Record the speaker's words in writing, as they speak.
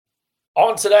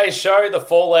On today's show, the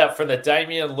fallout from the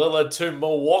Damian Lillard to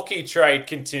Milwaukee trade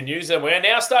continues, and we're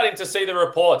now starting to see the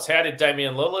reports. How did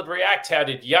Damian Lillard react? How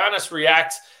did Giannis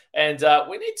react? And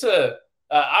we need to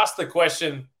ask the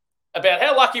question about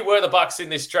how lucky were the Bucks in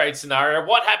this trade scenario?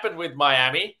 What happened with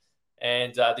Miami?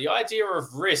 And the idea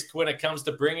of risk when it comes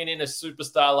to bringing in a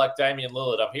superstar like Damian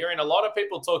Lillard. I'm hearing a lot of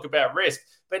people talk about risk,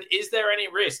 but is there any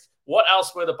risk? What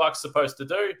else were the Bucks supposed to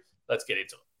do? Let's get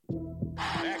into it.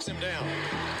 Backs him down.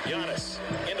 Giannis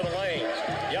into the lane.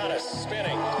 Giannis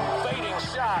spinning. Fading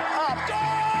shot. Up.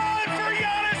 Good for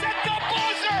Giannis at the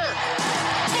buzzer.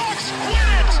 Bucks win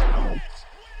it.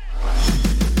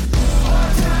 Our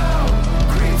town,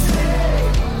 Green City,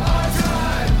 our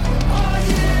time, our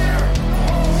year,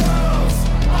 whole world's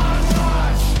on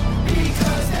watch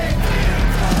because they've been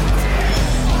collected.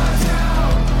 Our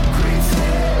town, Green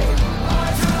City,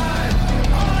 our time,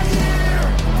 our year,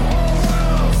 whole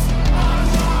world's on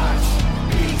watch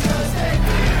because they've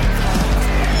been collected.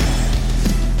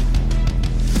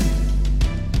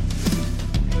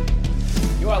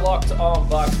 You are locked on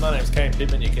Bucks. My name's Kane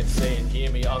Pittman. You can see and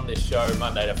hear me on this show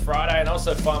Monday to Friday, and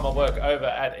also find my work over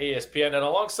at ESPN. And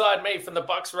alongside me from the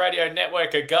Bucks Radio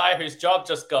Network, a guy whose job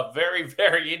just got very,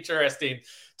 very interesting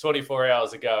 24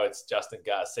 hours ago. It's Justin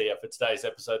Garcia for today's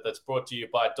episode that's brought to you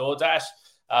by DoorDash.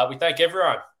 We thank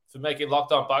everyone for making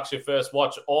Locked On Bucks your first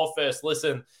watch or first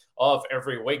listen of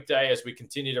every weekday as we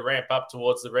continue to ramp up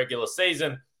towards the regular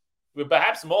season, with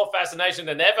perhaps more fascination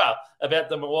than ever about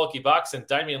the Milwaukee Bucks and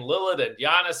Damian Lillard and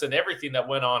Giannis and everything that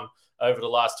went on over the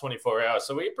last 24 hours.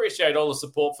 So we appreciate all the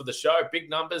support for the show. Big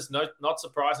numbers, not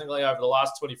surprisingly, over the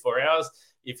last 24 hours.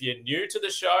 If you're new to the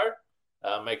show,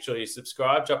 make sure you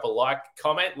subscribe, drop a like,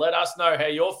 comment. Let us know how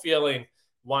you're feeling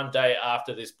one day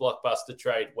after this blockbuster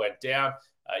trade went down.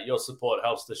 Your support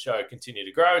helps the show continue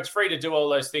to grow. It's free to do all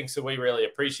those things, so we really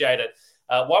appreciate it.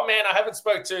 One man I haven't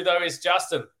spoke to, though, is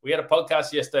Justin. We had a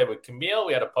podcast yesterday with Camille.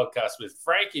 We had a podcast with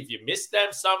Frank. If you missed them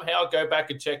somehow, go back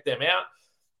and check them out.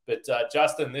 But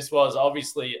Justin, this was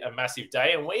obviously a massive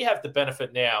day, and we have the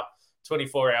benefit now,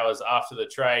 24 hours after the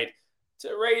trade,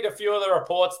 to read a few of the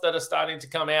reports that are starting to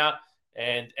come out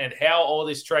and how all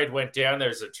this trade went down.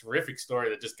 There's a terrific story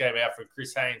that just came out from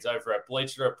Chris Haynes over at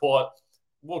Bleacher Report.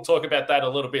 We'll talk about that a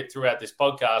little bit throughout this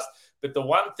podcast. But the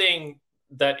one thing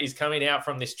that is coming out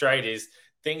from this trade is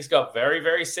things got very,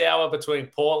 very sour between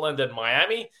Portland and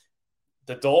Miami.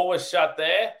 The door was shut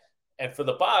there. And for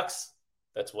the Bucks,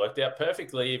 that's worked out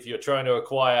perfectly if you're trying to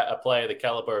acquire a player the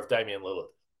caliber of Damian Lillard.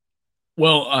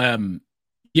 Well,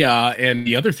 yeah, and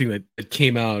the other thing that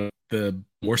came out, the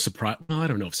more surprise, well, I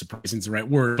don't know if surprising is the right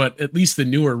word, but at least the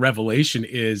newer revelation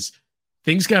is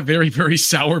things got very, very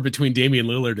sour between Damian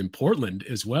Lillard and Portland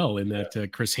as well in that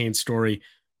Chris Haynes story.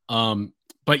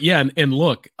 But yeah, and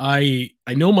look, I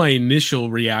know my initial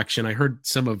reaction. I heard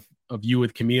some of you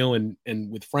with Camille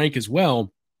and with Frank as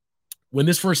well. When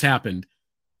this first happened,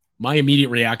 my immediate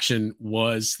reaction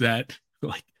was that,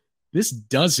 like, this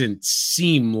doesn't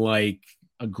seem like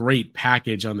a great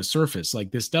package on the surface.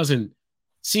 Like, this doesn't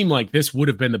seem like this would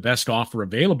have been the best offer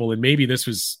available. And maybe this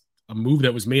was a move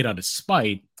that was made out of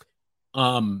spite.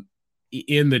 In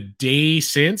the day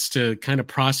since, to kind of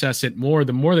process it more,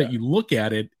 the more that you look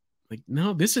at it, like,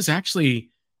 no, this is a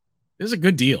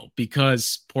good deal,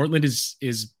 because Portland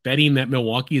is betting that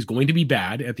Milwaukee is going to be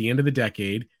bad at the end of the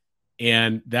decade.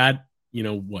 And that,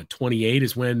 28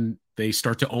 is when they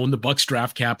start to own the Bucks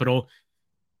draft capital.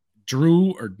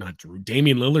 Damian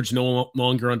Lillard's no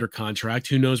longer under contract.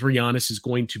 Who knows where Giannis is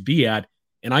going to be at?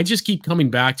 And I just keep coming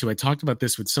back to, I talked about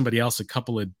this with somebody else a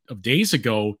couple of days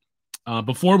ago,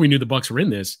 before we knew the Bucks were in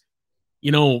this.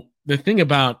 The thing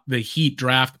about the Heat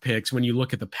draft picks, when you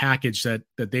look at the package that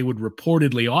they would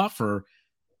reportedly offer,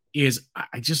 is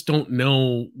I just don't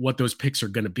know what those picks are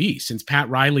going to be. Since Pat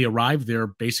Riley arrived there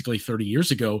basically 30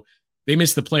 years ago, they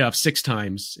missed the playoffs 6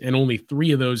 times, and only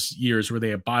 3 of those years were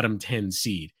they a bottom 10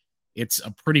 seed. It's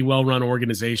a pretty well-run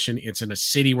organization. It's in a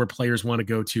city where players want to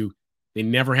go to. They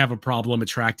never have a problem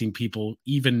attracting people,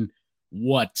 even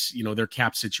their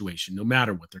cap situation, no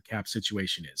matter what their cap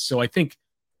situation is. So I think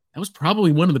that was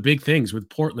probably one of the big things with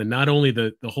Portland, not only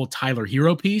the whole Tyler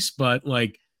Hero piece, but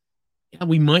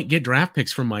we might get draft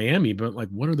picks from Miami, but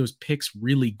what are those picks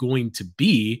really going to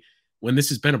be when this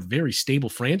has been a very stable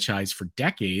franchise for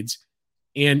decades?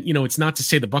 And, it's not to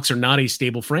say the Bucks are not a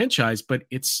stable franchise, but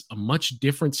it's a much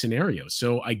different scenario.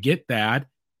 So I get that.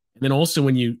 And then also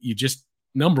when you just,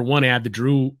 number one, add the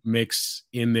Drew mix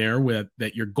in there with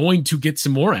that, you're going to get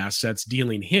some more assets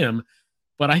dealing him.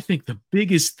 But I think the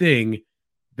biggest thing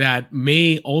that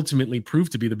may ultimately prove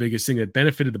to be the biggest thing that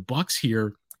benefited the Bucks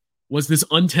here was this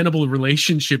untenable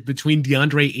relationship between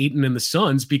DeAndre Ayton and the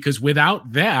Suns, because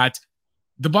without that,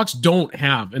 the Bucks don't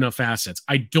have enough assets.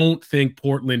 I don't think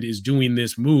Portland is doing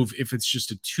this move if it's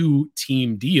just a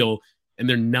 2-team deal and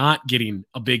they're not getting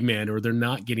a big man or they're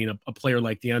not getting a player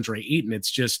like DeAndre Ayton. It's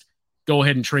just go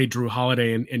ahead and trade Drew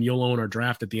Holiday and you'll own our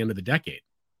draft at the end of the decade.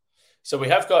 So we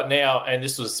have got now, and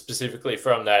this was specifically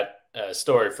from that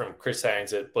story from Chris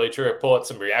Haynes at Bleacher Report,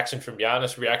 some reaction from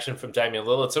Giannis, reaction from Damian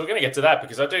Lillard. So we're going to get to that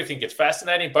because I do think it's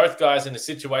fascinating. Both guys in a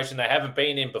situation they haven't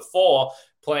been in before,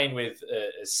 playing with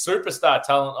a superstar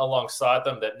talent alongside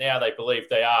them, that now they believe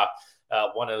they are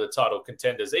one of the title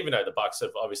contenders, even though the Bucks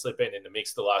have obviously been in the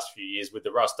mix the last few years with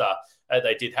the roster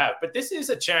they did have. But this is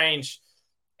a change,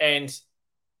 and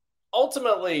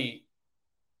ultimately,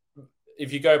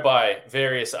 if you go by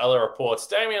various other reports,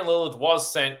 Damian Lillard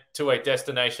was sent to a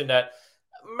destination that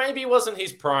maybe wasn't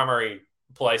his primary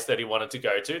place that he wanted to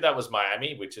go to. That was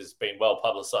Miami, which has been well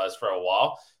publicized for a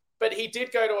while. But he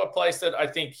did go to a place that I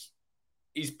think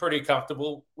he's pretty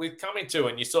comfortable with coming to.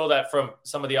 And you saw that from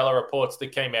some of the other reports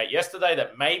that came out yesterday,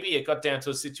 that maybe it got down to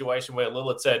a situation where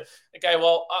Lillard said, okay,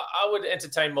 well, I would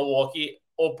entertain Milwaukee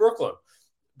or Brooklyn.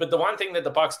 But the one thing that the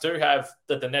Bucks do have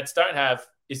that the Nets don't have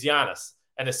is Giannis,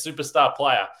 and a superstar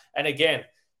player. And again,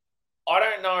 I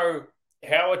don't know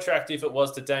how attractive it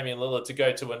was to Damian Lillard to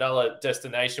go to another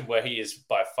destination where he is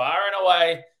by far and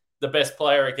away the best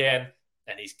player again,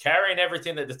 and he's carrying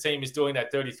everything that the team is doing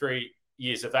at 33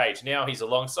 years of age. Now he's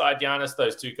alongside Giannis.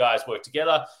 Those two guys work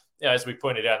together, as we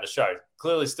pointed out in the show.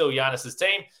 Clearly still Giannis's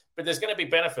team, but there's going to be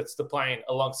benefits to playing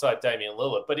alongside Damian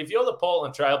Lillard. But if you're the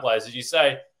Portland Trailblazers, you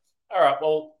say, all right,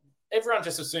 well, everyone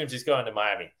just assumes he's going to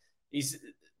Miami.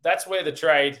 That's where the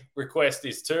trade request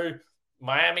is to.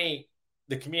 Miami,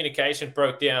 the communication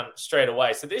broke down straight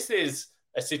away. So this is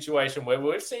a situation where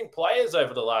we've seen players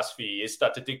over the last few years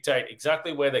start to dictate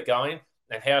exactly where they're going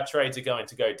and how trades are going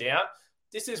to go down.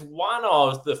 This is one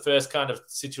of the first kind of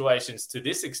situations to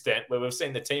this extent where we've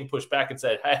seen the team push back and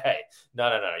said, hey,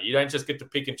 no. You don't just get to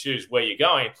pick and choose where you're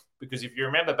going. Because if you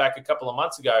remember back a couple of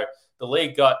months ago, the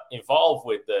league got involved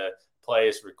with the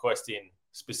players requesting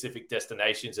specific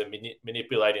destinations and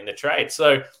manipulating the trade.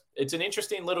 So it's an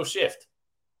interesting little shift.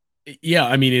 Yeah,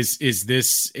 I mean, is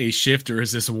this a shift or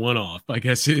is this a one-off? I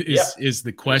guess is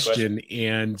the question.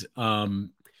 And the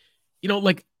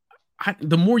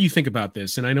more you think about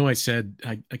this, and I know I said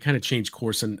I kind of changed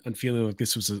course and feeling like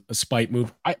this was a spite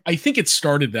move. I think it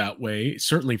started that way,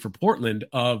 certainly for Portland,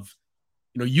 of,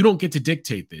 you don't get to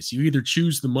dictate this. You either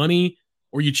choose the money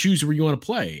or you choose where you want to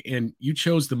play. And you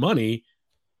chose the money.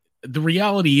 The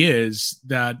reality is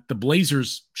that the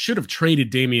Blazers should have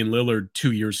traded Damian Lillard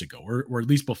 2 years ago, or at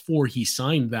least before he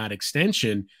signed that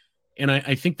extension. And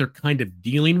I think they're kind of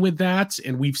dealing with that.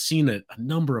 And we've seen a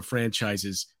number of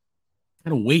franchises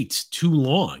kind of wait too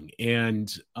long.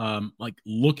 And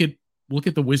look at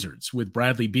the Wizards with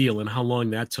Bradley Beal and how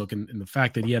long that took. And the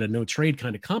fact that he had a no trade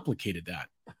kind of complicated that.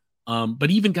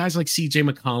 But even guys like CJ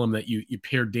McCollum that you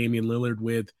paired Damian Lillard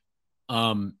with,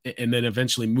 and then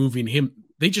eventually moving him,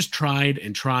 they just tried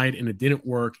and it didn't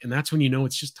work. And that's when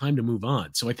it's just time to move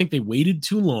on. So I think they waited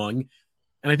too long.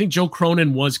 And I think Joe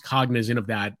Cronin was cognizant of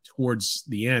that towards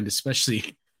the end,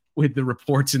 especially with the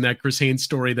reports in that Chris Haynes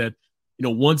story that,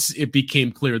 once it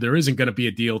became clear there isn't going to be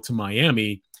a deal to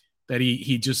Miami, that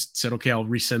he just said, okay, I'll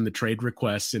resend the trade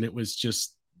request. And it was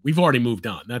just, we've already moved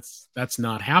on. That's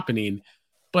not happening.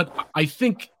 But I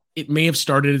think it may have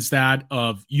started as that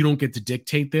of, you don't get to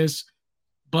dictate this.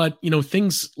 But,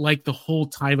 things like the whole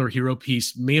Tyler Hero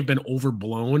piece may have been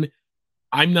overblown.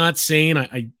 I'm not saying,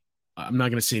 I'm not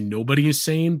going to say nobody is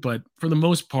saying, but for the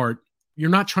most part, you're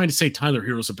not trying to say Tyler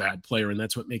Hero's a bad player and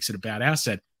that's what makes it a bad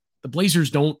asset. The Blazers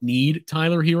don't need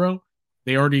Tyler Hero.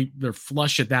 They're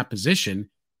flush at that position.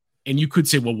 And you could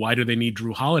say, well, why do they need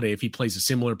Drew Holiday if he plays a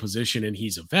similar position and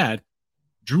he's a vet?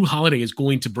 Drew Holiday is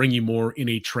going to bring you more in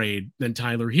a trade than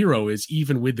Tyler Hero is,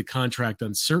 even with the contract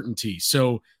uncertainty.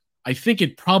 So I think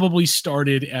it probably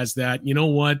started as that,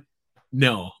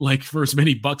 no, like for as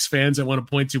many Bucks fans I want to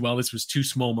point to, well, this was two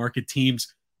small market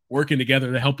teams working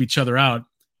together to help each other out.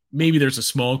 Maybe there's a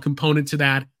small component to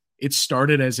that. It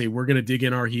started as we're going to dig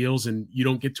in our heels and you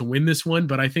don't get to win this one.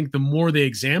 But I think the more they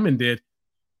examined it,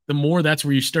 the more that's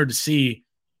where you start to see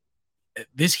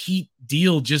this Heat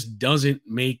deal just doesn't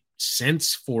make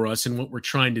sense for us and what we're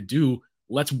trying to do.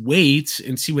 Let's wait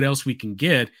and see what else we can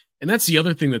get. And that's the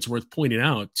other thing that's worth pointing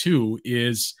out too,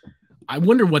 is I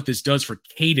wonder what this does for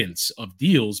cadence of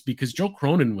deals, because Joe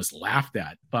Cronin was laughed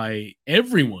at by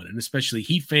everyone, and especially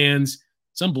Heat fans,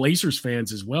 some Blazers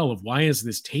fans as well, of why is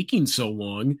this taking so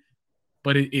long?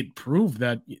 But it proved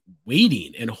that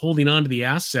waiting and holding on to the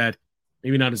asset,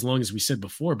 maybe not as long as we said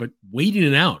before, but waiting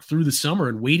it out through the summer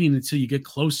and waiting until you get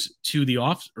close to the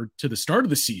to the start of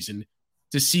the season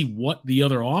to see what the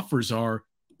other offers are,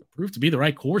 proved to be the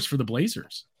right course for the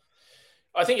Blazers.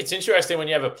 I think it's interesting when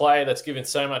you have a player that's given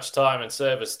so much time and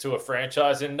service to a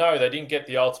franchise. And no, they didn't get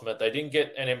the ultimate. They didn't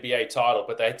get an NBA title,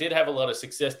 but they did have a lot of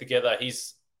success together.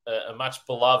 He's a much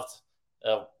beloved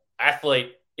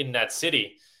athlete in that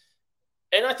city.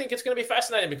 And I think it's going to be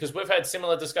fascinating because we've had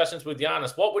similar discussions with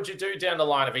Giannis. What would you do down the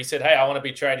line if he said, hey, I want to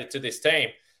be traded to this team?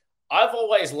 I've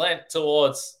always lent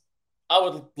towards, I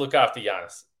would look after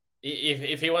Giannis.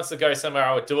 If he wants to go somewhere,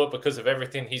 I would do it because of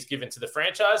everything he's given to the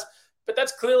franchise. But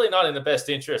that's clearly not in the best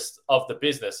interest of the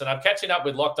business. And I'm catching up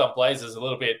with Locked On Blazers a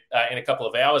little bit in a couple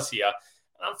of hours here.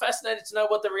 And I'm fascinated to know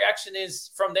what the reaction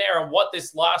is from there and what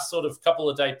this last sort of couple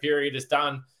of day period has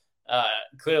done.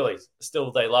 Clearly,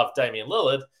 still they love Damian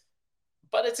Lillard.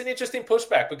 But it's an interesting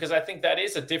pushback because I think that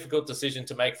is a difficult decision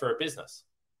to make for a business.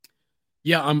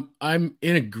 Yeah, I'm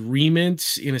in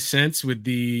agreement in a sense with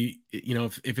the,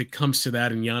 if it comes to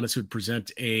that and Giannis would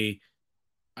present I'd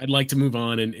like to move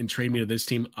on and trade me to this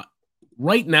team.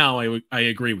 Right now, I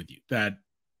agree with you that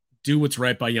do what's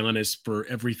right by Giannis for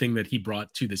everything that he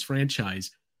brought to this franchise.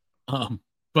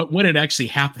 But when it actually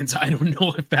happens, I don't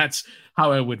know if that's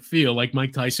how I would feel. Like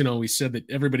Mike Tyson always said that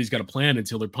everybody's got a plan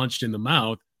until they're punched in the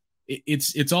mouth.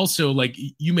 It's also like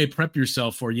you may prep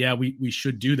yourself for, yeah, we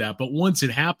should do that. But once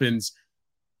it happens,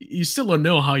 you still don't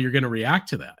know how you're going to react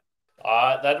to that.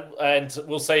 And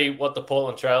we'll see what the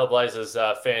Portland Trail Blazers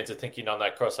fans are thinking on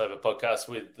that crossover podcast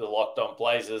with the Locked On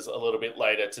Blazers a little bit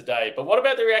later today. But what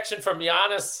about the reaction from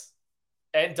Giannis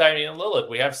and Damian Lillard?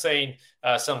 We have seen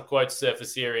some quotes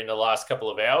surface here in the last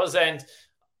couple of hours, and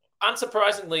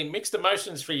unsurprisingly, mixed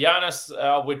emotions for Giannis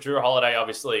with Jrue Holiday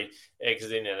obviously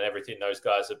exiting and everything those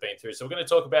guys have been through. So we're going to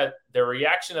talk about the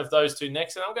reaction of those two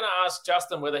next, and I'm going to ask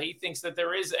Justin whether he thinks that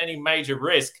there is any major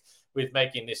risk with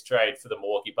making this trade for the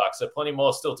Milwaukee Bucks. So plenty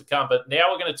more still to come. But now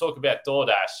we're going to talk about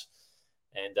DoorDash.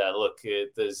 And look,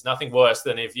 there's nothing worse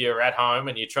than if you're at home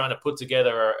and you're trying to put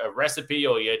together a recipe,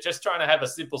 or you're just trying to have a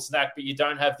simple snack, but you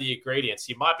don't have the ingredients.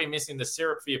 You might be missing the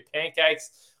syrup for your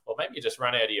pancakes, or maybe you just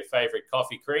run out of your favorite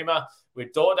coffee creamer.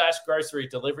 With DoorDash grocery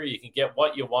delivery, you can get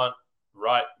what you want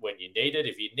right when you need it.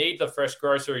 If you need the fresh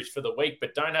groceries for the week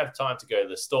but don't have time to go to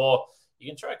the store, you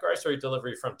can try grocery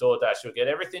delivery from DoorDash. You'll get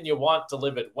everything you want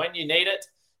delivered when you need it,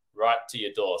 right to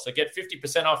your door. So get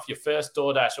 50% off your first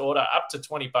DoorDash order, up to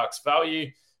 $20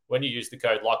 value when you use the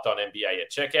code LOCKEDONNBA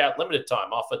at checkout. Limited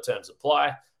time offer, terms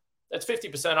apply. That's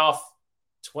 50% off,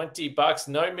 $20,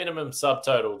 no minimum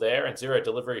subtotal there, and zero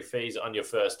delivery fees on your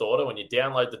first order when you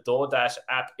download the DoorDash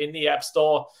app in the App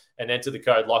Store and enter the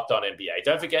code LOCKEDONNBA.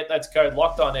 Don't forget, that's code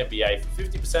LOCKEDONNBA for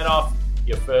 50% off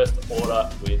your first order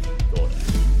with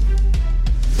DoorDash.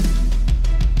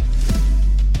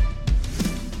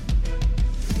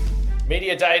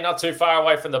 Media Day, not too far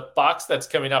away from the Bucks. That's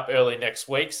coming up early next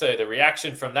week. So the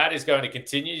reaction from that is going to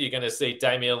continue. You're going to see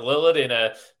Damian Lillard in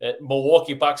a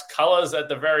Milwaukee Bucks colors at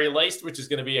the very least, which is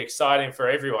going to be exciting for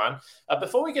everyone.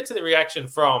 Before we get to the reaction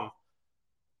from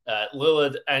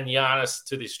Lillard and Giannis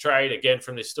to this trade, again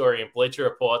from this story in Bleacher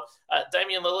Report,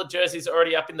 Damian Lillard jersey's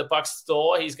already up in the Bucks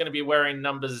store. He's going to be wearing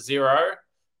number 0.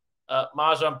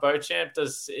 Marjan Beauchamp,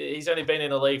 he's only been in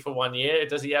the league for 1 year.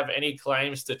 Does he have any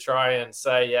claims to try and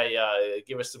say,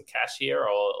 give us some cash here,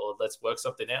 or let's work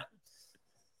something out?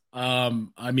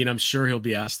 I mean, I'm sure he'll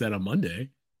be asked that on Monday,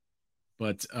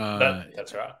 but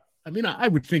that's right. I mean, I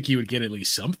would think he would get at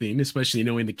least something, especially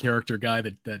knowing the character guy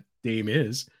that Dame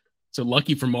is. So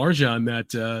lucky for Marjan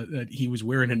that he was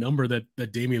wearing a number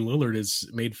that Damian Lillard has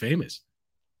made famous.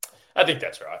 I think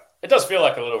that's right. It does feel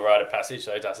like a little rite of passage,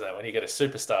 though, doesn't it? When you get a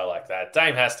superstar like that,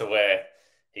 Dame has to wear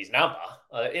his number.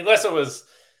 Unless it was,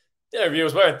 if he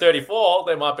was wearing 34,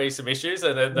 there might be some issues,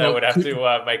 and then they would have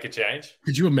to make a change.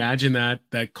 Could you imagine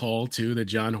that call, too, that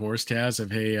John Horst has of,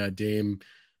 hey, Dame,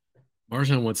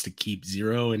 Marjan wants to keep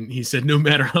 0, and he said no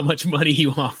matter how much money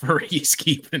you offer, he's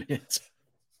keeping it.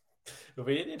 It'll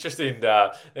be an interesting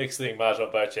next thing.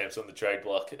 Marjan Beauchamp's on the trade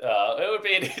block. It would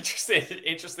be an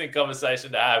interesting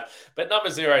conversation to have. But number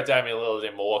 0, Damian Lillard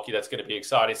in Milwaukee. That's going to be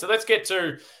exciting. So let's get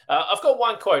to. I've got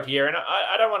one quote here, and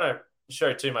I don't want to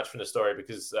show too much from the story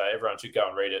because everyone should go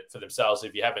and read it for themselves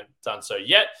if you haven't done so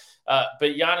yet. But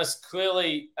Giannis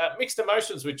clearly mixed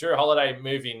emotions with Jrue Holiday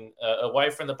moving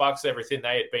away from the Bucks. Everything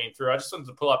they had been through. I just wanted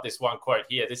to pull up this one quote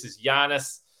here. This is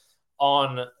Giannis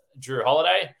on Jrue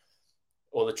Holiday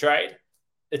or the trade.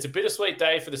 It's a bittersweet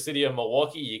day for the city of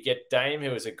Milwaukee. You get Dame,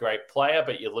 who is a great player,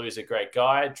 but you lose a great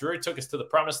guy. Jrue took us to the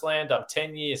promised land. I'm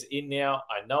 10 years in now.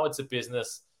 I know it's a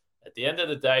business. At the end of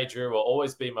the day, Jrue will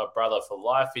always be my brother for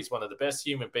life. He's one of the best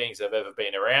human beings I've ever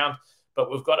been around.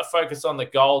 But we've got to focus on the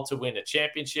goal to win a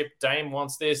championship. Dame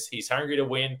wants this. He's hungry to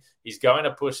win. He's going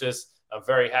to push us. I'm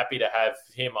very happy to have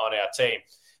him on our team.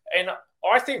 And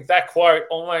I think that quote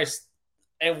almost,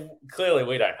 and clearly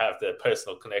we don't have the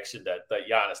personal connection that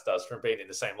Giannis does from being in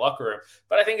the same locker room,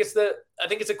 but I think it's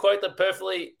a quote that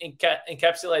perfectly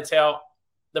encapsulates how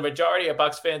the majority of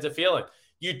Bucks fans are feeling.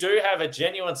 You do have a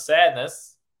genuine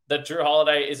sadness that Drew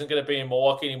Holiday isn't going to be in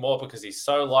Milwaukee anymore because he's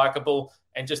so likable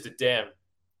and just a damn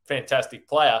fantastic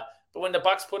player. But when the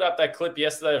Bucks put up that clip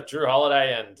yesterday of Drew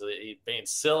Holiday and he being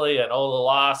silly and all the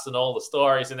laughs and all the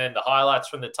stories and then the highlights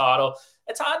from the title,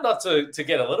 it's hard not to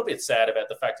get a little bit sad about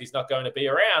the fact he's not going to be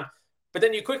around. But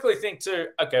then you quickly think too,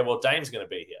 okay, well, Dame's going to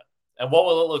be here. And what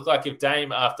will it look like if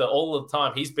Dame, after all the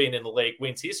time he's been in the league,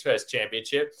 wins his first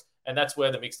championship? And that's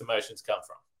where the mixed emotions come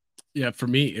from. Yeah, for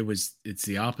me, it's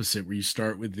the opposite, where you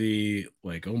start with the,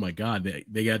 like, oh my God,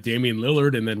 they got Damian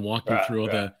Lillard, and then walking through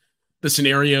all the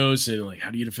scenarios and like, how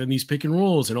do you defend these pick and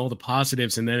rolls and all the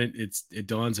positives. And then it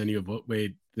dawns on you of what,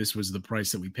 wait, this was the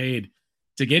price that we paid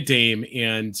to get Dame.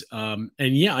 And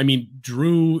yeah, I mean,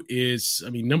 Drew is, I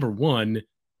mean, number one,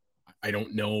 I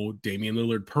don't know Damian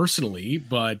Lillard personally,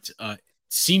 but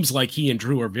seems like he and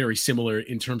Drew are very similar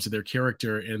in terms of their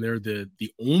character. And they're the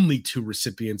only two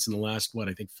recipients in the last,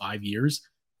 I think 5 years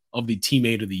of the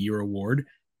Teammate of the Year award.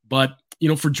 But, you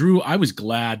know, for Drew, I was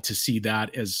glad to see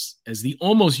that as the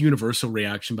almost universal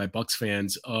reaction by Bucks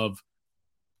fans of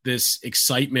this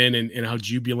excitement and how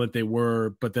jubilant they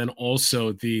were. But then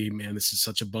also this is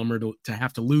such a bummer to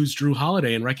have to lose Drew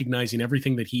Holiday, and recognizing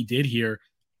everything that he did here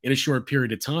in a short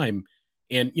period of time.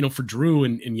 And, you know, for Drew,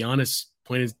 and Giannis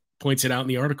points it out in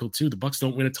the article too, the Bucks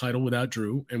don't win a title without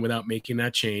Drew and without making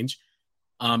that change.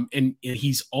 And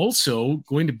he's also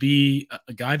going to be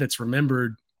a guy that's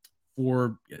remembered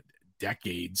for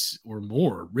decades or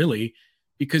more, really,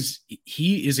 because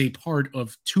he is a part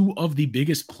of two of the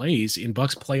biggest plays in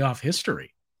Bucks playoff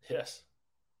history. Yes,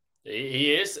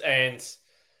 he is. And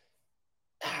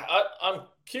I'm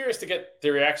curious to get the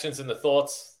reactions and the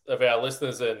thoughts of our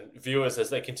listeners and viewers as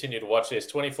they continue to watch this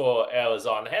 24 hours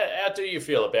on. How do you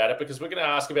feel about it? Because we're going to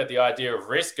ask about the idea of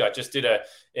risk. I just did a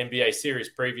NBA series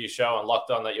preview show on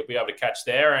Locked On that you'll be able to catch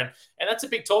there. And that's a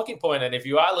big talking point. And if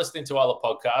you are listening to other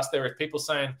podcasts, there are people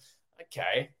saying,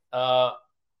 okay, are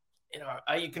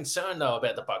you concerned though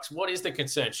about the Bucks? What is the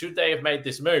concern? Should they have made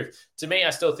this move? To me, I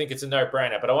still think it's a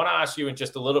no-brainer, but I want to ask you in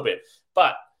just a little bit.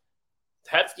 But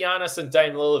have Giannis and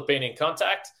Dame Lillard been in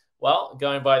contact? Well,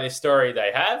 going by this story,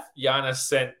 they have. Giannis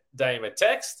sent Dame a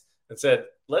text and said,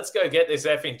 let's go get this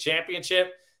effing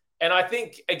championship. And I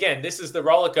think, again, this is the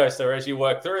roller coaster as you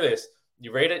work through this.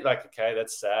 You read it like, okay,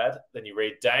 that's sad. Then you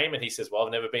read Dame and he says, well,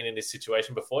 I've never been in this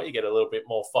situation before. You get a little bit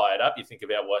more fired up. You think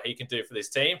about what he can do for this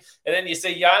team. And then you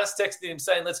see Giannis texting him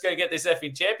saying, let's go get this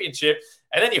effing championship.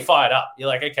 And then you're fired up. You're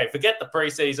like, okay, forget the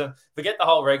preseason, forget the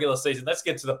whole regular season. Let's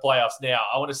get to the playoffs now.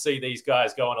 I want to see these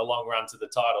guys go on a long run to the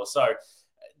title. So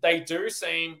they do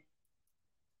seem,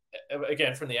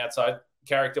 again, from the outside,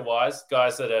 character-wise,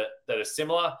 guys that are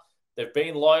similar. They've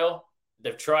been loyal.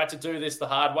 They've tried to do this the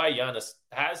hard way. Giannis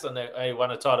has, and they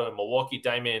won a title in Milwaukee.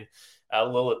 Damian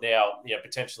Lillard now,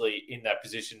 potentially in that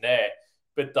position there.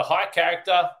 But the high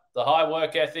character, the high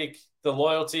work ethic, the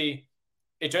loyalty,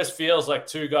 it just feels like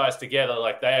two guys together,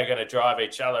 like they are going to drive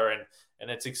each other, and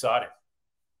it's exciting.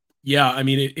 Yeah, I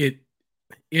mean,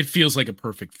 it feels like a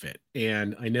perfect fit.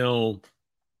 And I know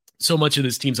so much of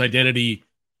this team's identity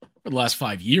for the last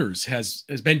 5 years has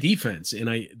been defense. And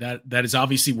that is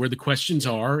obviously where the questions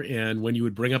are. And when you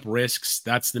would bring up risks,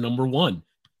 that's the number one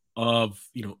of,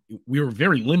 we were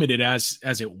very limited as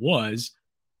it was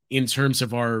in terms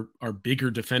of our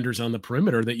bigger defenders on the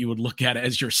perimeter that you would look at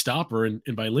as your stopper. And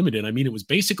by limited, I mean, it was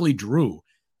basically Drew.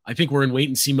 I think we're in wait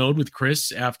and see mode with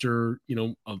Chris after,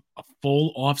 a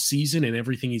full off season and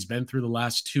everything he's been through the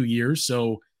last 2 years.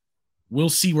 So we'll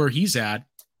see where he's at.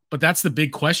 But that's the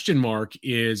big question mark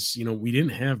is, we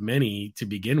didn't have many to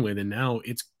begin with, and now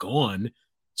it's gone.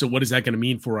 So what is that going to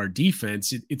mean for our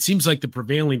defense? It seems like the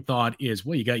prevailing thought is,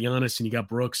 well, you got Giannis and you got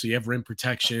Brooks, so you have rim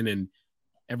protection and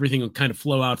everything will kind of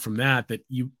flow out from that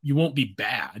you won't be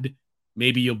bad.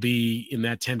 Maybe you'll be in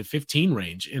that 10 to 15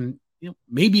 range. And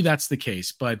maybe that's the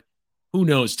case, but who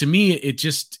knows? To me,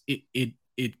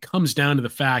 it comes down to the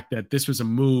fact that this was a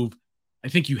move I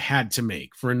think you had to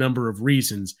make for a number of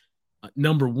reasons.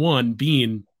 Number one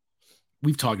being,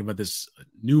 we've talked about this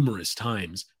numerous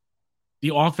times,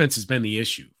 the offense has been the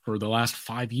issue for the last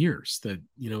 5 years.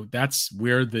 That's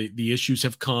where the issues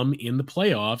have come in the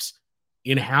playoffs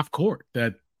in half court,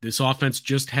 that this offense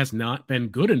just has not been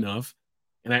good enough.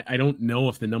 And I don't know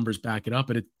if the numbers back it up,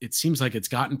 but it seems like it's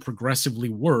gotten progressively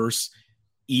worse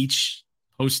each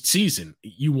postseason.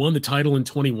 You won the title in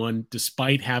 21,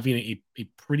 despite having a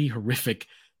pretty horrific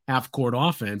half-court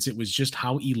offense. It was just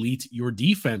how elite your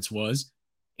defense was,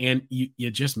 and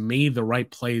you just made the right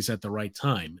plays at the right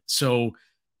time. So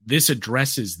this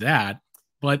addresses that,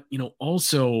 but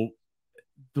also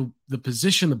the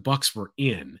position the Bucks were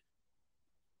in,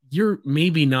 you're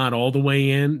maybe not all the way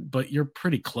in, but you're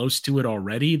pretty close to it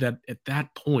already. That at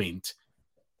that point,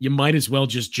 you might as well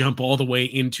just jump all the way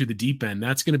into the deep end.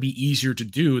 That's going to be easier to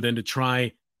do than to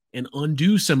try and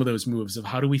undo some of those moves of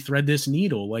how do we thread this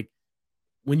needle? Like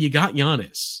when you got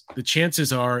Giannis, the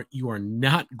chances are you are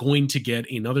not going to get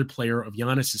another player of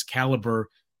Giannis's caliber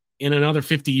in another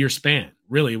 50-year span.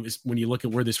 Really, it was when you look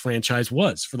at where this franchise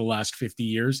was for the last 50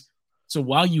 years. So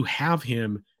while you have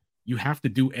him, you have to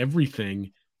do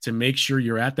everything to make sure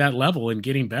you're at that level and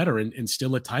getting better and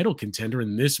still a title contender.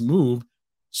 And this move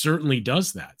certainly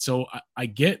does that. So I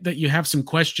get that you have some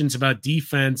questions about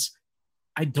defense.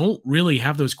 I don't really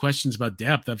have those questions about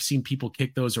depth. I've seen people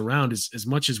kick those around as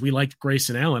much as we liked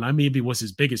Grayson Allen. I maybe was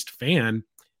his biggest fan.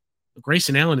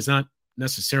 Grayson Allen is not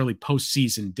necessarily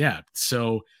postseason depth.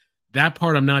 So that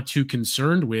part I'm not too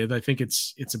concerned with. I think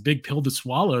it's a big pill to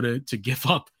swallow to give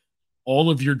up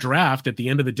all of your draft at the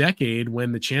end of the decade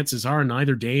when the chances are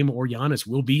neither Dame or Giannis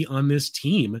will be on this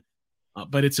team.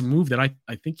 But it's a move that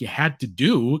I think you had to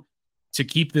do to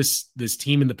keep this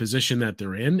team in the position that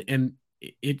they're in. And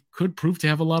it could prove to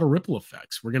have a lot of ripple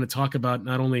effects. We're going to talk about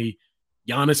not only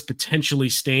Giannis potentially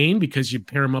staying because you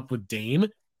pair him up with Dame,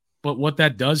 but what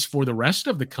that does for the rest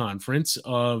of the conference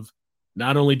of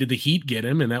not only did the Heat get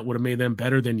him, and that would have made them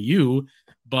better than you,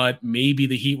 but maybe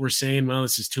the Heat were saying, well,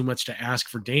 this is too much to ask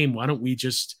for Dame. Why don't we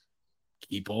just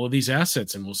keep all of these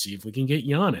assets and we'll see if we can get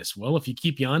Giannis? Well, if you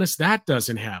keep Giannis, that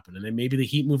doesn't happen. And then maybe the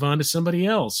Heat move on to somebody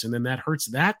else, and then that hurts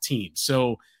that team.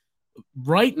 So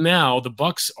right now, the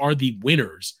Bucks are the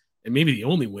winners and maybe the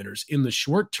only winners in the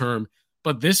short term,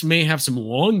 but this may have some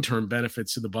long-term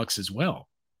benefits to the Bucks as well.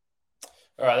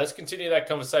 All right, let's continue that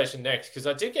conversation next, because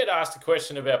I did get asked a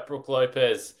question about Brook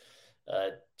Lopez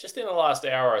just in the last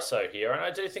hour or so here, and I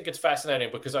do think it's fascinating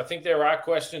because I think there are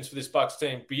questions for this Bucks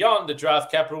team beyond the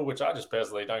draft capital, which I just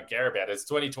personally don't care about. It's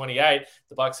 2028.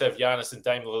 The Bucks have Giannis and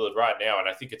Damian Lillard right now, and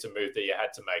I think it's a move that you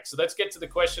had to make. So let's get to the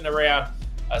question around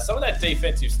some of that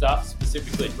defensive stuff,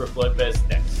 specifically Brook Lopez,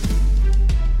 next.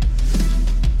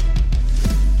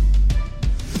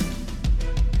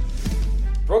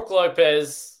 Brook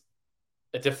Lopez,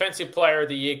 a Defensive Player of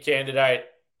the Year candidate,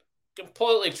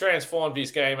 completely transformed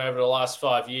his game over the last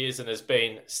 5 years and has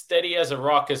been steady as a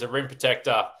rock as a rim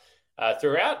protector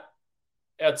throughout,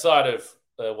 outside of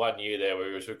 1 year there where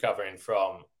he was recovering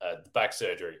from the back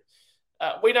surgery.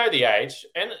 We know the age,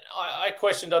 and I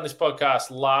questioned on this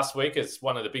podcast last week as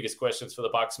one of the biggest questions for the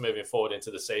Bucks moving forward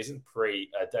into the season,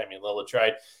 pre-Damian Lillard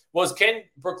trade, was can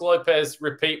Brook Lopez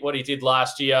repeat what he did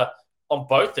last year on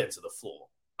both ends of the floor?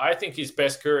 I think his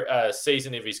best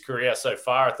season of his career so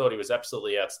far. I thought he was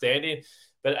absolutely outstanding.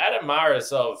 But Adam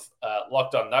Mares of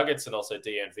Locked On Nuggets and also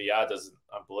DNVR does an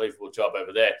unbelievable job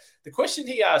over there. The question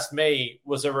he asked me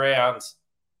was around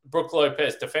Brook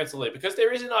Lopez defensively, because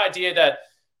there is an idea that,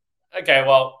 okay,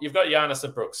 well, you've got Giannis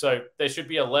and Brook, so there should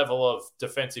be a level of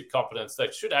defensive competence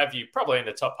that should have you probably in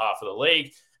the top half of the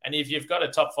league. And if you've got a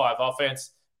top 5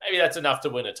 offense, maybe that's enough to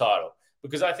win a title.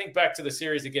 Because I think back to the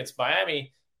series against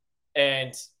Miami,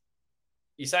 and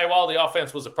you say, well, the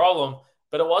offense was a problem,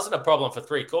 but it wasn't a problem for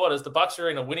 3 quarters. The Bucks were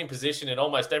in a winning position in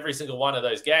almost every single one of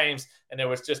those games, and there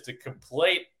was just a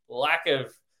complete lack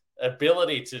of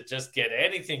ability to just get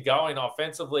anything going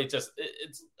offensively. It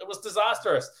was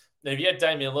disastrous. Now, if you had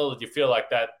Damian Lillard, you feel like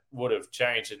that would have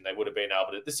changed and they would have been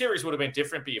able to. The series would have been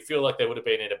different, but you feel like they would have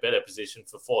been in a better position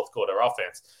for fourth quarter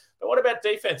offense. But what about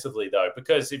defensively, though?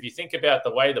 Because if you think about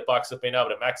the way the Bucks have been able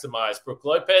to maximize Brook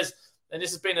Lopez, and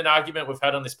this has been an argument we've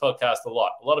had on this podcast a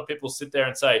lot. A lot of people sit there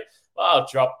and say, well,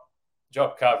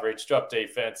 drop coverage, drop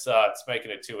defense. It's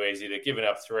making it too easy. They're giving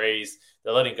up threes.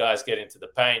 They're letting guys get into the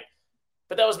paint.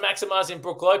 But that was maximizing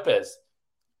Brook Lopez.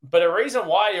 But a reason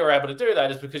why you're able to do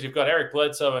that is because you've got Eric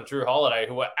Bledsoe and Drew Holiday,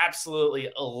 who are absolutely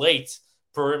elite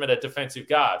perimeter defensive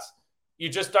guards. You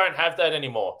just don't have that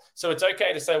anymore. So it's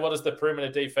okay to say, what does the perimeter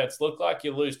defense look like?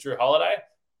 You lose Drew Holiday.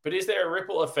 But is there a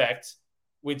ripple effect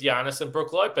with Giannis and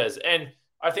Brook Lopez? And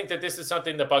I think that this is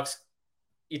something the Bucks,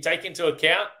 you take into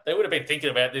account. They would have been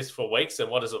thinking about this for weeks and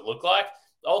what does it look like.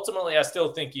 Ultimately, I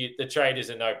still think the trade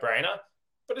is a no-brainer,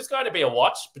 but it's going to be a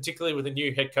watch, particularly with a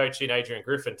new head coach in Adrian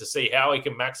Griffin, to see how he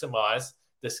can maximize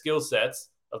the skill sets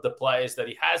of the players that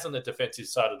he has on the defensive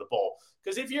side of the ball.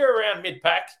 Because if you're around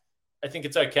mid-pack, I think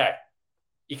it's okay.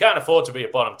 You can't afford to be a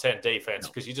bottom 10 defense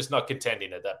because you're just not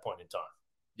contending at that point in time.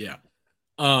 Yeah.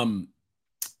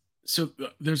 So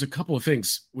there's a couple of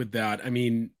things with that. I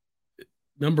mean,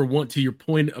 number one, to your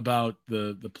point about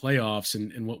the playoffs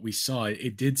and what we saw,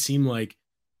 it did seem like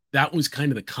that was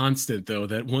kind of the constant, though,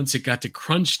 that once it got to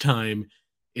crunch time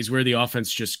is where the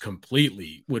offense just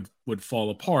completely would fall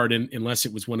apart. And unless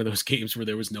it was one of those games where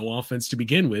there was no offense to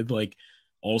begin with, like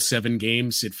all 7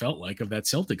 games, it felt like, of that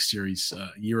Celtics series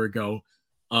a year ago.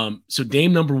 So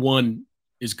Dame number one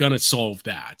is going to solve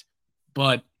that.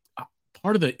 But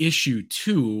part of the issue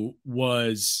too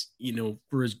was,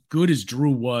 for as good as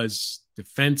Drew was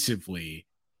defensively,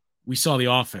 we saw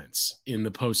the offense in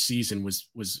the postseason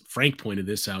was Frank pointed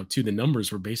this out too. The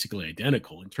numbers were basically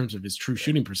identical in terms of his true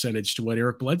shooting percentage to what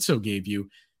Eric Bledsoe gave you.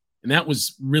 And that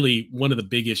was really one of the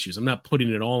big issues. I'm not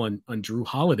putting it all on Drew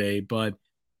Holiday, but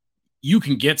you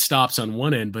can get stops on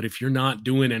one end, but if you're not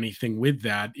doing anything with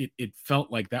that, it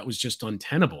felt like that was just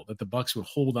untenable, that the Bucks would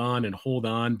hold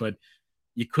on, but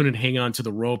you couldn't hang on to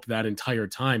the rope that entire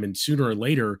time. And sooner or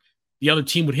later, the other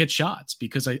team would hit shots,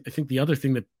 because I think the other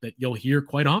thing that you'll hear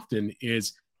quite often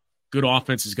is good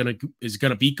offense is going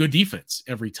to beat good defense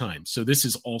every time. So this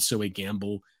is also a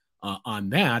gamble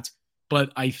on that.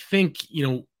 But I think,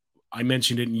 I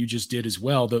mentioned it and you just did as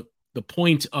well. The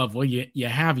point of, well, you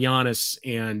have Giannis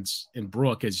and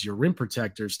Brook as your rim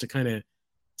protectors to kind of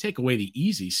take away the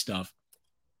easy stuff.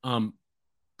 But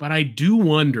I do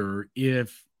wonder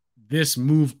if this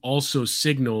move also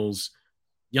signals,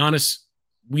 Giannis,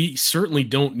 we certainly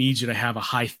don't need you to have a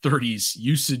high 30s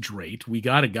usage rate. We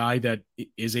got a guy that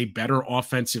is a better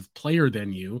offensive player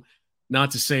than you.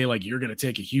 Not to say like you're going to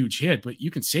take a huge hit, but you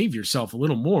can save yourself a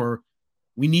little more.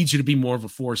 We need you to be more of a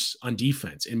force on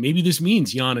defense. And maybe this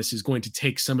means Giannis is going to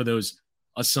take some of those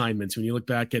assignments when you look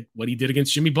back at what he did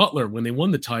against Jimmy Butler when they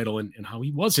won the title and how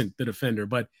he wasn't the defender.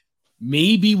 But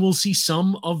maybe we'll see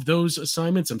some of those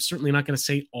assignments. I'm certainly not going to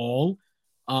say all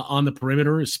on the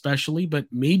perimeter especially, but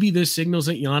maybe this signals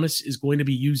that Giannis is going to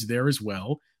be used there as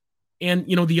well. And,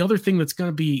 the other thing that's going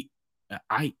to be,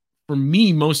 for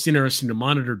me, most interesting to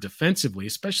monitor defensively,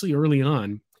 especially early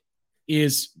on,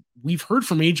 is we've heard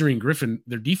from Adrian Griffin,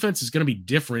 their defense is going to be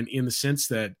different in the sense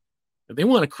that they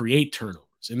want to create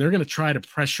turnovers and they're going to try to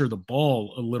pressure the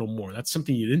ball a little more. That's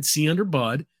something you didn't see under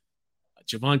Bud.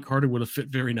 Javon Carter would have fit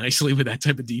very nicely with that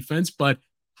type of defense, but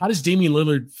how does Damian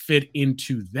Lillard fit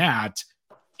into that?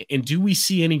 And do we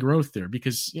see any growth there?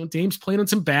 Because, Dame's played on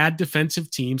some bad defensive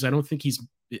teams. I don't think he's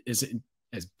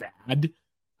as bad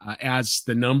as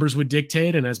the numbers would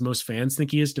dictate and as most fans think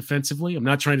he is defensively. I'm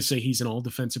not trying to say he's an all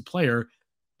defensive player,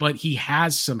 but he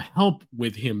has some help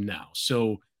with him now.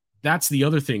 So that's the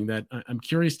other thing that I'm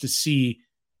curious to see,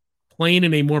 playing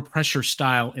in a more pressure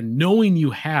style and knowing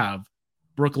you have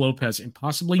Brook Lopez and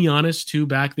possibly Giannis too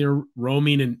back there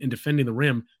roaming and defending the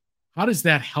rim. How does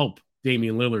that help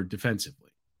Damian Lillard defensively?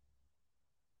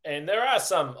 And there are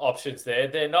some options there.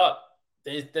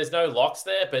 There's no locks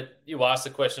there, but you asked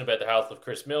the question about the health of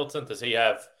Chris Middleton. Does he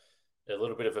have a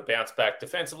little bit of a bounce back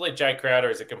defensively? Jay Crowder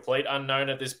is a complete unknown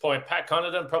at this point. Pat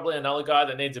Connaughton, probably another guy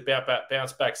that needs a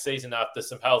bounce back season after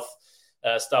some health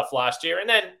stuff last year. And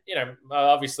then,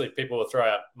 obviously people will throw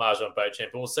out Marjon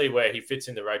Beauchamp, but we'll see where he fits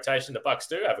in the rotation. The Bucks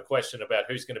do have a question about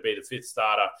who's going to be the fifth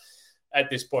starter at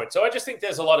this point. So I just think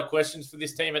there's a lot of questions for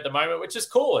this team at the moment, which is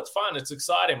cool. It's fun. It's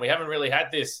exciting. We haven't really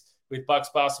had this with Bucks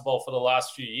basketball for the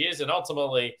last few years. And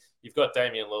ultimately, you've got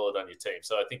Damian Lillard on your team.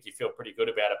 So I think you feel pretty good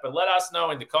about it. But let us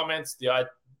know in the comments, do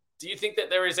you think that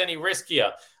there is any risk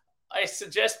here? I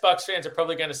suggest Bucks fans are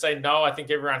probably going to say no. I think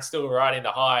everyone's still riding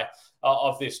the high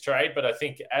of this trade. But I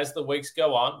think as the weeks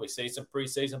go on, we see some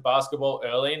preseason basketball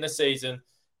early in the season.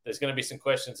 There's going to be some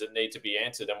questions that need to be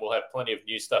answered, and we'll have plenty of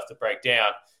new stuff to break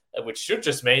down, which should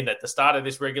just mean that the start of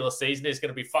this regular season is going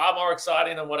to be far more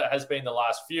exciting than what it has been the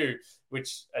last few,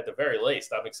 which at the very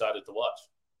least, I'm excited to watch.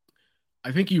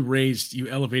 I think you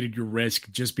elevated your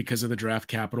risk just because of the draft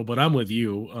capital, but I'm with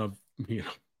you.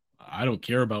 I don't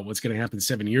care about what's going to happen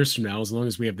 7 years from now. As long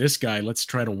as we have this guy, let's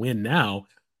try to win now.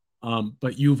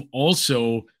 But you've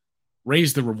also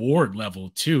raised the reward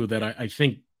level too, that I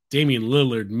think Damian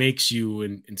Lillard makes you,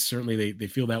 and certainly they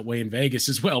feel that way in Vegas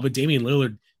as well, but Damian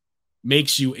Lillard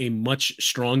makes you a much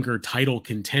stronger title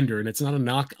contender. And it's not a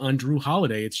knock on Drew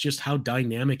Holiday. It's just how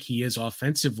dynamic he is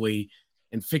offensively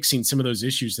and fixing some of those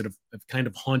issues that have kind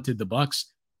of haunted the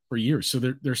Bucks for years. So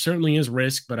there certainly is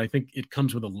risk, but I think it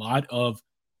comes with a lot of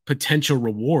potential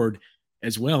reward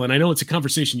as well. And I know it's a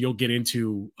conversation you'll get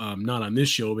into, not on this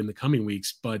show in the coming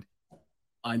weeks, but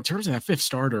in terms of that fifth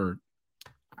starter,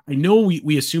 I know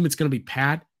we assume it's going to be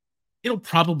Pat. It'll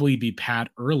probably be Pat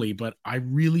early, but I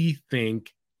really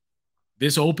think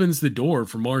this opens the door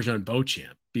for Marjon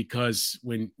Beauchamp, because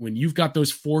when you've got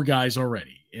those four guys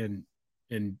already, and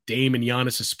Dame and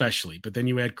Giannis especially, but then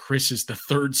you add Chris as the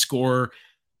third scorer,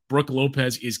 Brook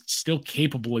Lopez is still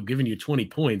capable of giving you 20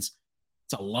 points,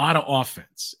 it's a lot of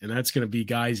offense. And that's going to be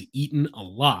guys eating a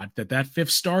lot. That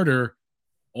fifth starter,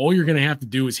 all you're going to have to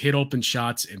do is hit open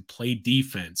shots and play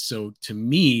defense. So to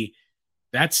me,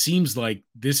 that seems like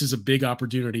this is a big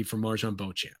opportunity for MarJon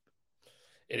Beauchamp.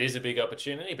 It is a big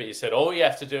opportunity, but you said all you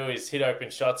have to do is hit open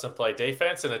shots and play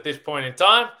defense. And at this point in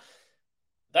time,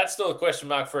 that's still a question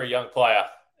mark for a young player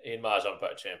in MarJon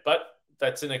Beauchamp. But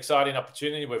that's an exciting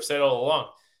opportunity. We've said all along,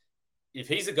 if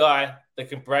he's a guy that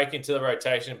can break into the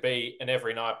rotation and be an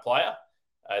every night player,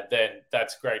 then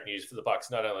that's great news for the Bucks,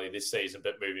 not only this season,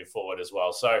 but moving forward as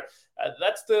well. So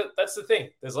that's the thing.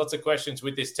 There's lots of questions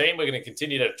with this team. We're going to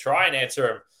continue to try and answer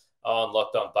them on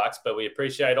Locked On Bucks, but we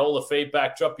appreciate all the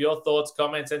feedback. Drop your thoughts,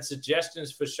 comments, and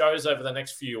suggestions for shows over the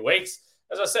next few weeks.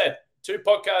 As I said, 2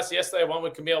 podcasts yesterday, one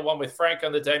with Camille, one with Frank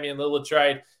on the Damian Lillard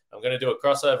trade. I'm going to do a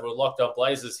crossover with Locked On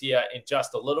Blazers here in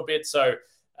just a little bit. So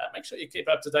make sure you keep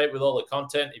up to date with all the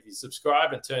content. If you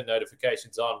subscribe and turn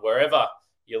notifications on wherever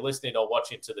you're listening or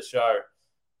watching to the show,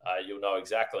 you'll know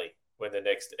exactly when the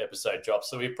next episode drops.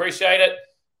 So we appreciate it.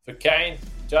 For Kane,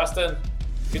 Justin,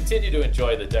 continue to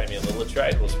enjoy the Damian Lillard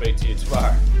trade. We'll speak to you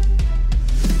tomorrow.